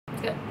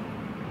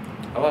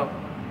Hello?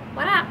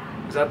 What up?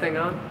 Is that thing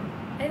on?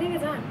 I think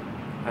it's on.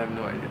 I have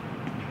no idea.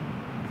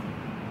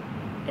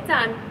 It's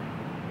on.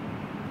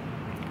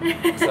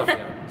 It's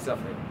definitely on. It's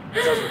definitely on.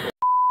 It's definitely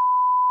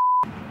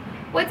cool.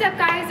 What's up,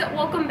 guys?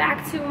 Welcome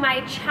back to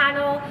my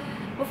channel.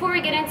 Before we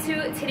get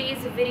into today's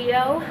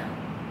video,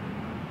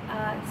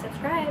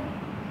 subscribe.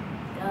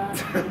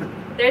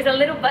 There's a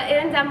little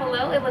button down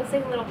below. It looks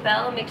like a little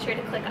bell. Make sure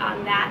to click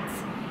on that.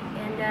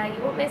 And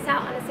you won't miss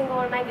out on a single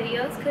one of my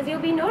videos because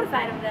you'll be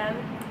notified of them.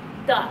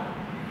 Duh.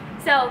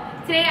 So,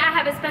 today I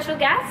have a special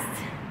guest.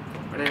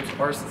 My name is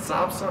Arsen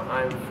Sapsa.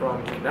 I'm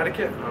from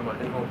Connecticut. I'm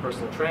an in-home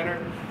personal trainer.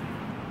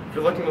 If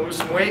you're looking to lose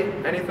some weight,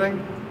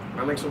 anything,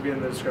 my links will be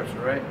in the description,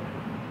 right?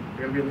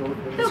 You're going to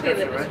be in the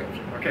description, right?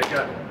 Okay,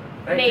 good.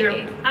 Thank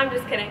you. I'm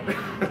just kidding.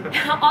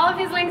 All of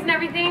his links and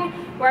everything,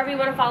 wherever you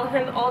want to follow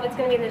him, all of it's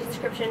going to be in the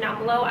description down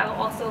below. I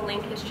will also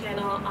link his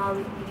channel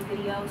on the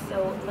video,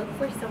 so look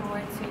for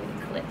somewhere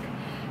to click.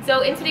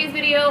 So in today's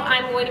video,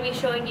 I'm going to be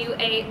showing you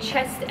a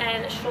chest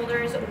and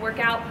shoulders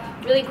workout.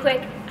 Really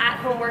quick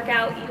at-home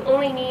workout. You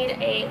only need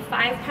a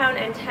 5-pound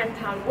and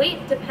 10-pound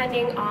weight,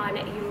 depending on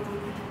you.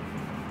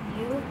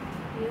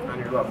 On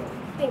your level.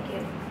 Thank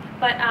you.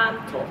 But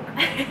talk.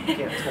 You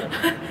can't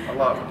talk. I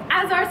love it.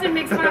 As Arsen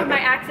makes fun of my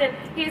accent,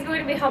 he's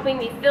going to be helping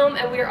me film,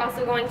 and we're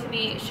also going to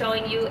be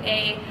showing you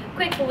a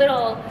quick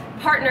little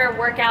partner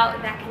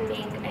workout that can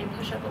make a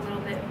push-up a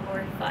little bit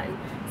more fun.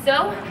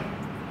 So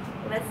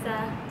let's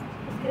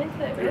get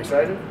into it. Are you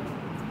excited?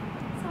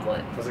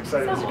 Somewhat. As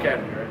excited as you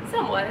can be, right?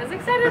 Somewhat. As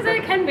excited as I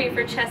can be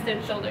for chest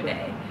and shoulder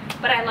day.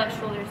 But I love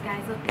shoulders,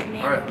 guys. Look at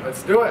me. Alright,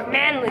 let's do it.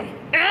 Manly.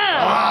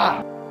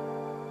 Ah!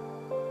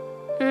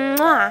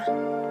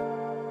 Mwah.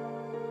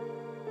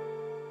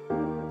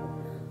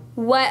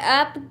 What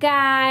up,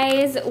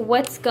 guys?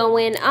 What's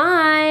going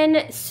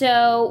on?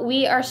 So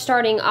we are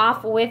starting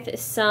off with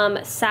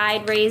some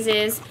side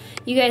raises.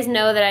 You guys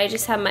know that I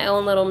just have my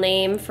own little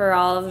name for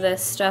all of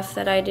this stuff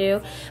that I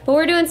do. But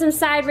we're doing some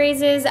side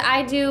raises.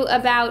 I do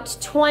about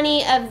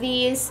 20 of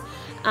these,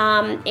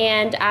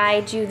 and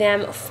I do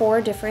them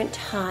 4 different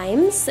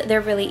times. They're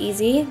really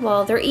easy.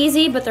 Well, they're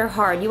easy, but they're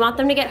hard. You want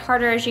them to get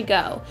harder as you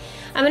go.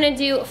 I'm gonna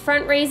do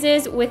front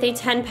raises with a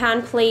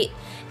 10-pound plate,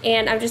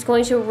 and I'm just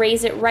going to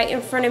raise it right in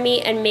front of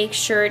me and make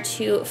sure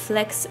to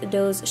flex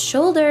those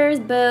shoulders,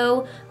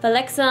 boo.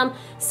 Flex them.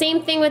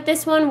 Same thing with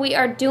this one. We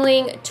are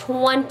doing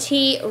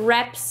 20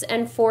 reps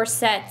and 4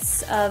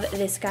 sets of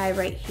this guy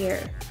right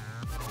here.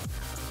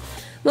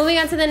 Moving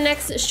on to the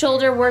next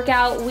shoulder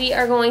workout, we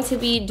are going to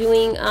be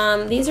doing,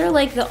 these are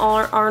like the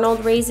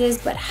Arnold raises,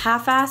 but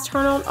half-assed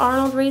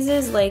Arnold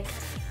raises, like,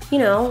 you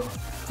know,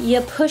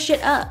 you push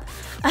it up.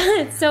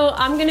 So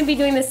I'm gonna be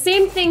doing the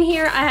same thing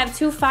here. I have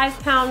 2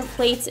 5-pound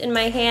plates in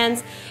my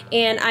hands,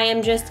 and I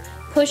am just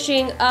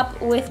pushing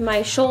up with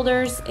my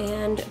shoulders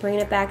and bringing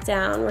it back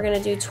down. We're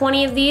gonna do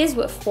 20 of these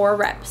with 4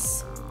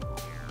 reps.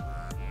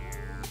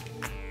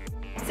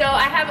 So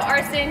I have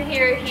Arsen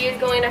here. He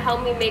is going to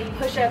help me make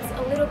push-ups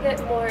a little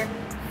bit more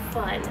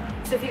fun.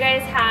 So if you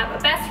guys have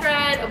a best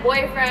friend, a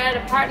boyfriend,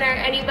 a partner,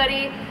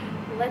 anybody,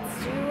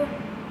 let's do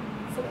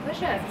some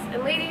push-ups.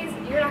 And ladies,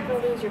 you're not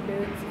gonna lose your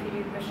boobs if you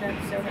do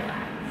push-ups, so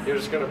relax. You're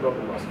just gonna build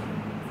a muscle.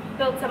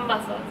 Build some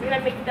muscles. You're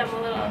gonna make them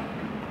a little...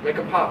 Make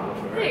a pop a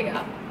little, right? There you go.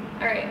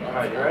 Alright,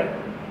 Alright, you ready?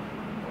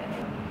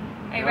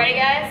 Are you ready,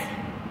 guys?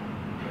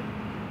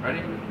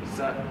 Ready,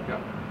 set, go.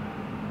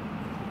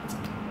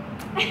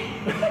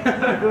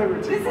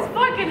 This is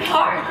fucking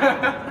hard.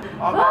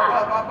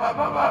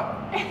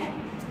 Up.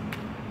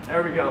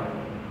 There we go.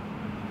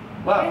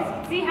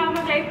 Left. See how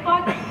much I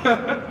fuck?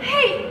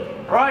 Hey!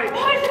 Right.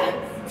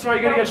 Push-ups! That's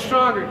right, you gotta get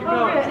stronger. Keep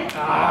going.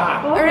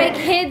 Ah. Alright,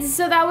 kids,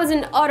 so that was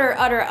an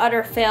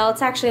utter fail.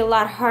 It's actually a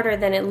lot harder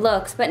than it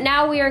looks. But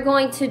now we are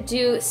going to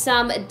do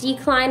some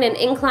decline and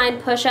incline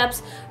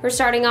push-ups. We're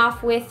starting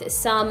off with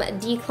some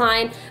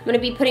decline. I'm gonna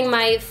be putting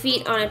my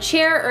feet on a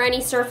chair or any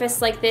surface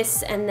like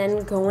this and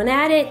then going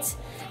at it.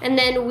 And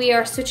then we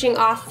are switching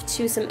off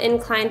to some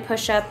incline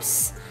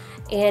push-ups.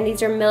 And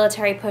these are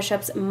military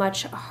push-ups,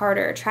 much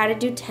harder. Try to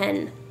do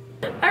 10.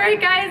 Alright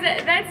guys,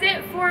 that's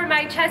it for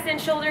my chest and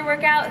shoulder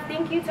workout.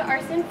 Thank you to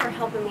Arsen for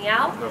helping me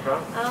out. No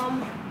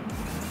problem.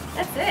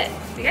 That's it.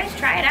 You guys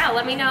try it out.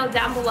 Let me know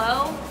down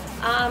below.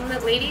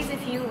 Ladies,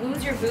 if you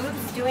lose your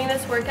boobs doing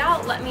this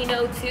workout, let me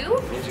know too.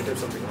 It means you did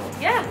something wrong.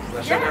 Yeah,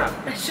 That shouldn't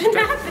happen. That shouldn't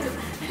happen.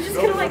 You're just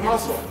gonna like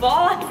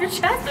fall off your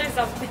chest or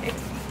something.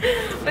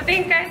 But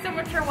thank you guys so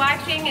much for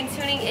watching and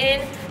tuning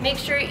in. Make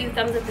sure you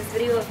thumbs up this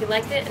video if you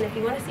liked it, and if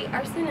you want to see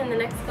Arsen in the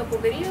next couple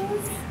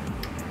videos,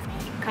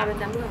 comment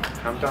down below.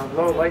 Comment down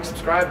below, like,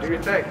 subscribe, do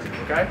your thing,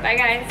 okay? Bye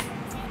guys.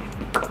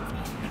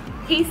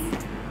 Peace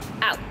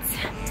out.